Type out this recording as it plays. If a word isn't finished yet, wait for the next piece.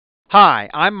Hi,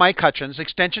 I'm Mike Hutjens,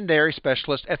 Extension Dairy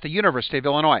Specialist at the University of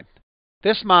Illinois.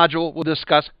 This module will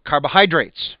discuss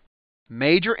carbohydrates,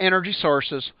 major energy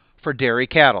sources for dairy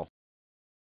cattle.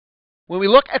 When we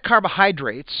look at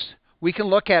carbohydrates, we can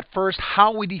look at first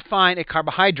how we define a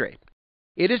carbohydrate.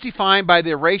 It is defined by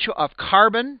the ratio of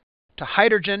carbon to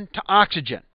hydrogen to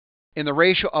oxygen in the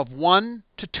ratio of 1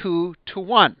 to 2 to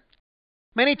 1.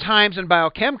 Many times in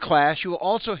biochem class, you will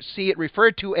also see it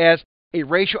referred to as a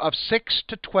ratio of 6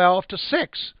 to 12 to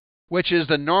 6, which is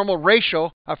the normal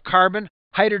ratio of carbon,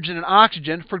 hydrogen, and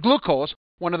oxygen for glucose,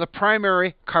 one of the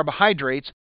primary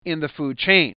carbohydrates in the food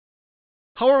chain.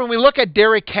 However, when we look at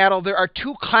dairy cattle, there are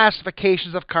two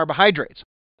classifications of carbohydrates.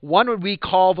 One would be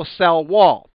called the cell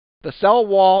wall. The cell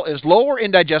wall is lower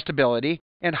in digestibility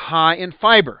and high in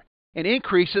fiber, and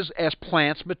increases as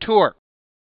plants mature.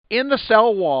 In the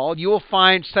cell wall, you will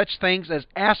find such things as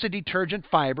acid detergent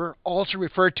fiber, also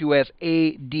referred to as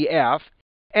ADF,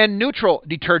 and neutral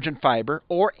detergent fiber,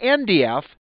 or NDF,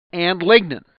 and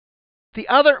lignin. The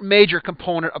other major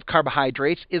component of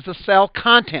carbohydrates is the cell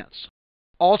contents,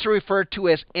 also referred to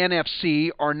as NFC,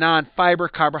 or non-fiber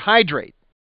carbohydrate.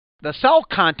 The cell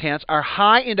contents are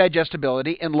high in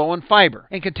digestibility and low in fiber,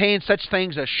 and contain such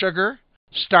things as sugar,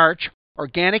 starch,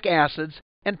 organic acids,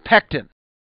 and pectin.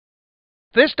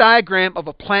 This diagram of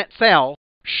a plant cell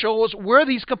shows where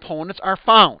these components are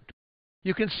found.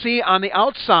 You can see on the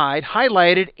outside,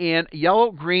 highlighted in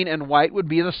yellow, green, and white, would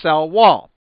be the cell wall.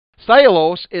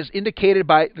 Cellulose is indicated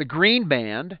by the green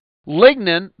band,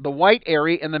 lignin, the white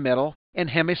area in the middle, and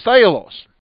hemicellulose.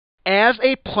 As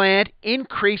a plant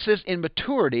increases in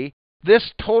maturity,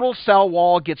 this total cell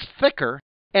wall gets thicker,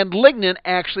 and lignin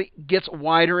actually gets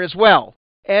wider as well.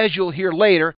 As you'll hear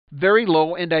later, very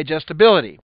low in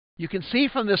digestibility. You can see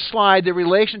from this slide the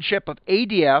relationship of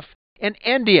ADF and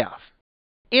NDF.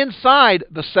 Inside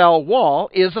the cell wall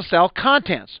is the cell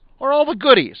contents, or all the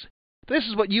goodies. This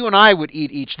is what you and I would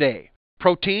eat each day: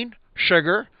 protein,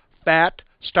 sugar, fat,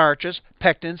 starches,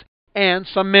 pectins, and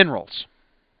some minerals.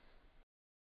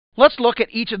 Let's look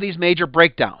at each of these major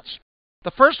breakdowns.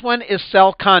 The first one is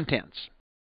cell contents,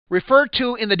 referred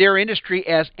to in the dairy industry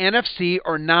as NFC,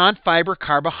 or non-fiber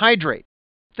carbohydrate.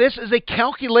 This is a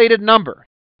calculated number,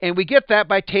 and we get that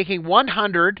by taking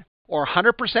 100 or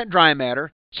 100% dry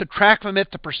matter, subtract from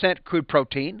it the percent crude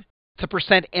protein, the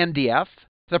percent NDF,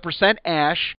 the percent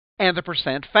ash, and the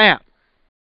percent fat.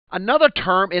 Another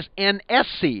term is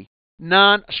NSC,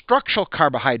 non-structural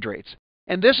carbohydrates,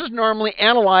 and this is normally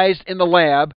analyzed in the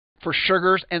lab for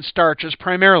sugars and starches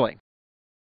primarily.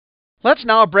 Let's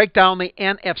now break down the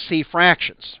NFC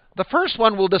fractions. The first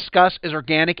one we'll discuss is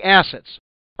organic acids.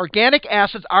 Organic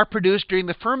acids are produced during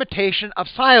the fermentation of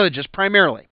silages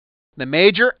primarily. The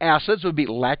major acids would be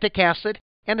lactic acid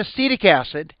and acetic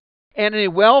acid, and a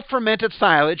well-fermented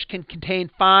silage can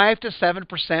contain 5 to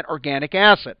 7% organic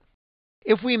acid.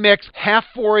 If we mix half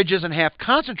forages and half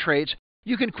concentrates,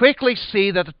 you can quickly see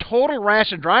that the total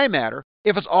ration dry matter,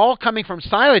 if it's all coming from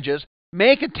silages,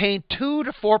 may contain 2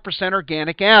 to 4%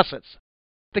 organic acids.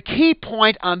 The key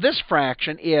point on this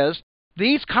fraction is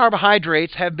these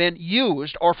carbohydrates have been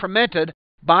used or fermented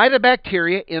by the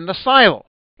bacteria in the silo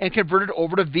and converted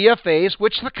over to VFAs,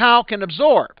 which the cow can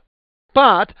absorb.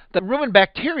 But the rumen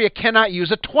bacteria cannot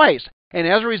use it twice, and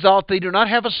as a result, they do not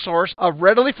have a source of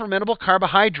readily fermentable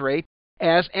carbohydrate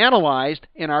as analyzed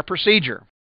in our procedure.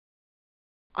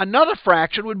 Another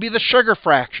fraction would be the sugar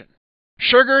fraction.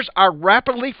 Sugars are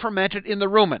rapidly fermented in the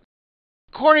rumen.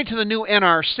 According to the new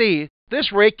NRC,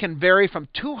 this rate can vary from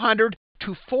 200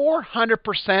 to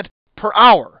 400% per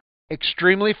hour,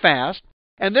 extremely fast,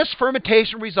 and this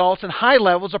fermentation results in high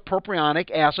levels of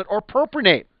propionic acid or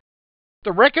propionate.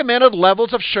 The recommended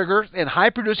levels of sugar in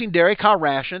high-producing dairy cow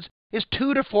rations is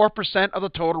 2 to 4% of the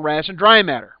total ration dry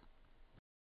matter.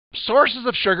 Sources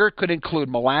of sugar could include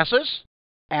molasses,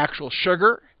 actual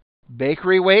sugar,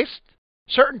 bakery waste,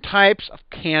 certain types of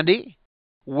candy,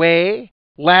 whey,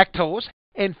 lactose,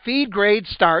 and feed-grade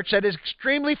starch that is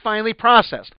extremely finely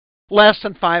processed, less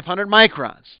than 500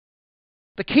 microns.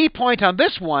 The key point on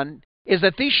this one is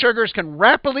that these sugars can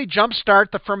rapidly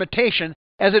jumpstart the fermentation,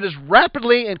 as it is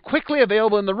rapidly and quickly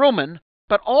available in the rumen,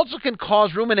 but also can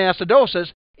cause rumen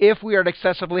acidosis if we are at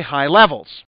excessively high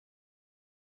levels.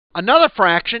 Another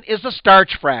fraction is the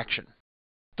starch fraction.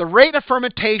 The rate of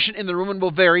fermentation in the rumen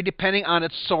will vary depending on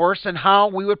its source and how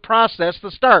we would process the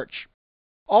starch.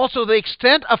 Also, the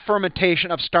extent of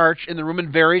fermentation of starch in the rumen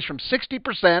varies from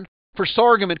 60% for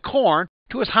sorghum and corn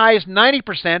to as high as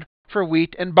 90% for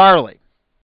wheat and barley.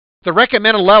 The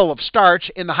recommended level of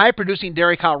starch in the high-producing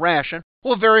dairy cow ration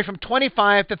will vary from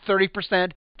 25 to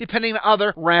 30% depending on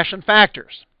other ration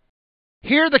factors.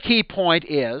 Here the key point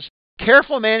is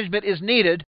Careful management is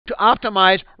needed to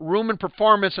optimize rumen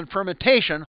performance and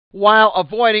fermentation while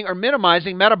avoiding or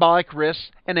minimizing metabolic risks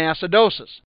and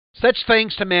acidosis. Such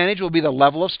things to manage will be the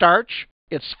level of starch,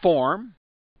 its form,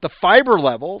 the fiber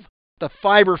level, the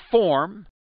fiber form,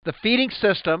 the feeding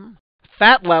system,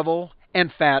 fat level,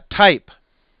 and fat type.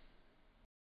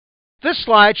 This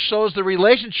slide shows the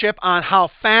relationship on how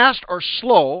fast or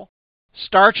slow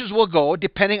starches will go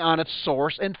depending on its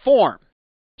source and form.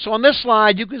 So on this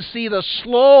slide, you can see the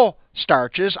slow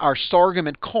starches are sorghum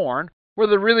and corn, where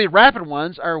the really rapid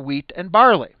ones are wheat and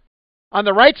barley. On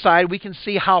the right side, we can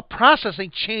see how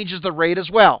processing changes the rate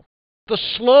as well. The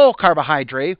slow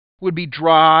carbohydrate would be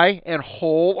dry and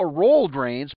whole or rolled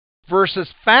grains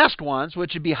versus fast ones,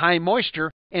 which would be high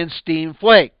moisture and steam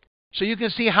flake. So you can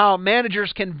see how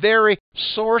managers can vary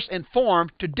source and form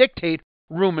to dictate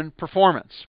rumen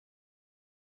performance.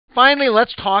 Finally,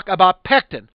 let's talk about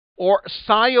pectin, or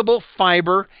soluble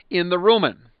fiber in the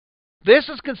rumen. This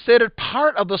is considered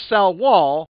part of the cell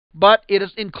wall, but it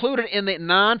is included in the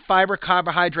non-fiber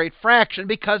carbohydrate fraction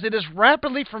because it is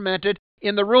rapidly fermented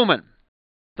in the rumen.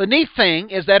 The neat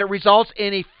thing is that it results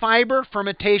in a fiber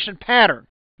fermentation pattern,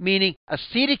 meaning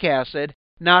acetic acid,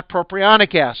 not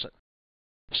propionic acid.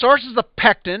 Sources of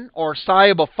pectin, or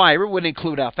soluble fiber, would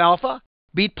include alfalfa,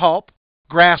 beet pulp,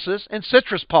 grasses, and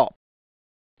citrus pulp.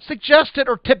 Suggested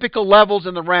or typical levels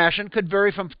in the ration could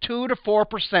vary from 2 to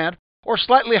 4% or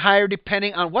slightly higher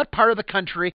depending on what part of the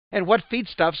country and what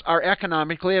feedstuffs are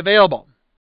economically available.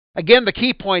 Again, the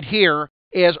key point here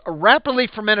is rapidly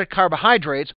fermented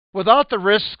carbohydrates without the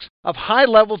risks of high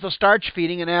levels of starch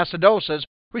feeding and acidosis,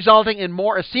 resulting in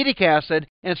more acetic acid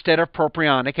instead of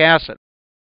propionic acid.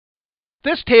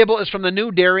 This table is from the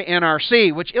new dairy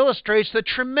NRC, which illustrates the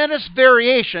tremendous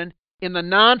variation in the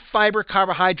non-fiber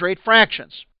carbohydrate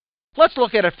fractions. Let's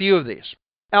look at a few of these.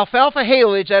 Alfalfa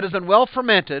haylage that has been well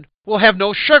fermented will have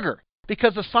no sugar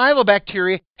because the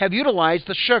cyanobacteria have utilized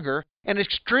the sugar and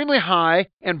extremely high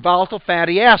and volatile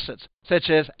fatty acids, such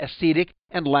as acetic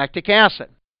and lactic acid.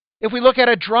 If we look at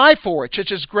a dry forage,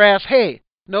 such as grass hay,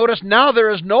 notice now there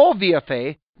is no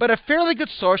VFA, but a fairly good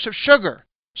source of sugar.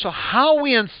 So how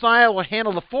we ensile or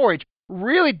handle the forage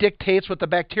really dictates what the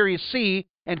bacteria see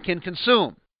and can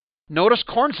consume. Notice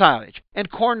corn silage and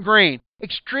corn grain,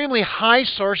 extremely high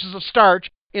sources of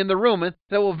starch in the rumen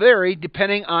that will vary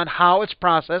depending on how it's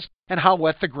processed and how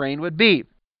wet the grain would be.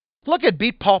 Look at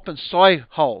beet pulp and soy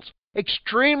hulls,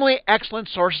 extremely excellent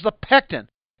sources of pectin,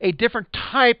 a different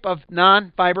type of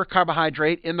non-fiber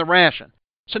carbohydrate in the ration.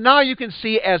 So now you can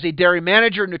see as a dairy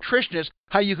manager and nutritionist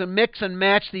how you can mix and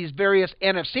match these various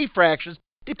NFC fractions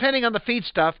depending on the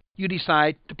feedstuff you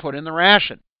decide to put in the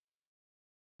ration.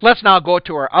 Let's now go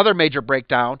to our other major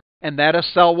breakdown, and that is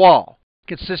cell wall,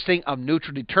 consisting of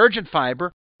neutral detergent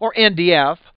fiber, or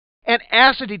NDF, and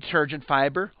acid detergent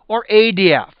fiber, or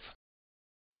ADF.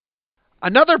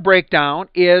 Another breakdown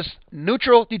is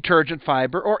neutral detergent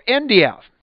fiber, or NDF.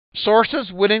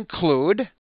 Sources would include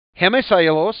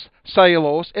hemicellulose,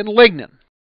 cellulose, and lignin.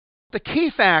 The key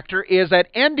factor is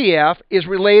that NDF is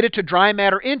related to dry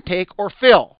matter intake or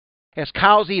fill. As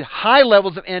cows eat high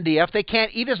levels of NDF, they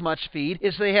can't eat as much feed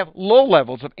as they have low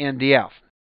levels of NDF.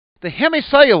 The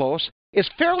hemicellulose is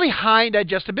fairly high in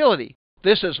digestibility.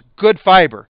 This is good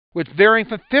fiber, with varying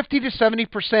from 50 to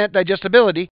 70%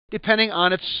 digestibility depending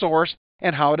on its source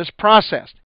and how it is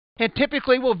processed, and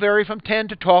typically will vary from 10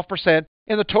 to 12%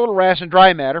 in the total ration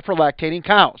dry matter for lactating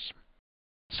cows.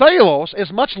 Cellulose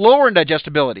is much lower in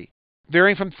digestibility,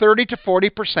 varying from 30 to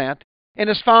 40%, and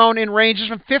is found in ranges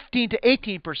from 15 to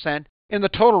 18% in the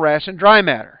total ration dry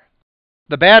matter.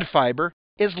 The bad fiber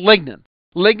is lignin.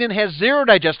 Lignin has zero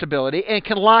digestibility and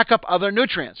can lock up other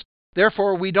nutrients.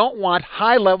 Therefore, we don't want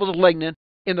high levels of lignin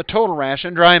in the total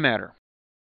ration dry matter.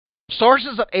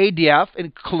 Sources of ADF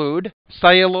include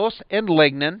cellulose and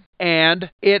lignin,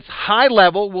 and its high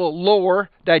level will lower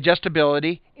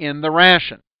digestibility in the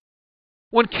ration.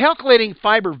 When calculating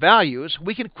fiber values,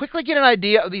 we can quickly get an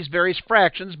idea of these various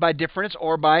fractions by difference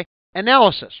or by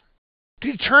analysis.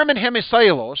 To determine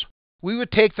hemicellulose, we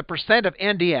would take the percent of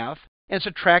NDF and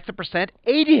subtract the percent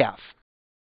ADF.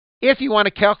 If you want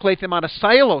to calculate the amount of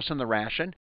cellulose in the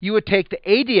ration, you would take the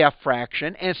ADF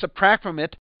fraction and subtract from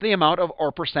it the amount of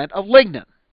or percent of lignin.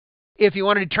 If you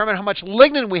want to determine how much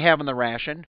lignin we have in the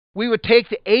ration, we would take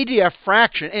the ADF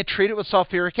fraction and treat it with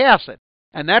sulfuric acid.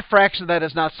 And that fraction that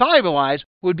is not solubilized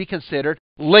would be considered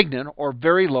lignin or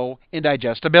very low in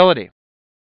digestibility.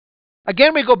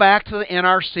 Again, we go back to the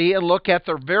NRC and look at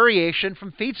the variation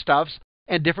from feedstuffs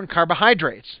and different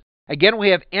carbohydrates. Again, we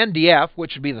have NDF,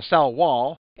 which would be the cell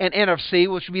wall, and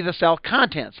NFC, which would be the cell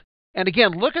contents. And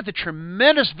again, look at the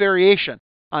tremendous variation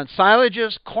on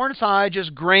silages, corn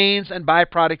silages, grains, and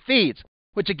byproduct feeds,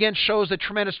 which again shows the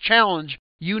tremendous challenge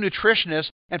you nutritionists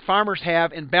and farmers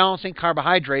have in balancing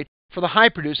carbohydrate for the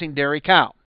high-producing dairy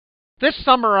cow. This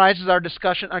summarizes our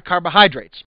discussion on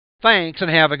carbohydrates. Thanks and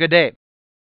have a good day.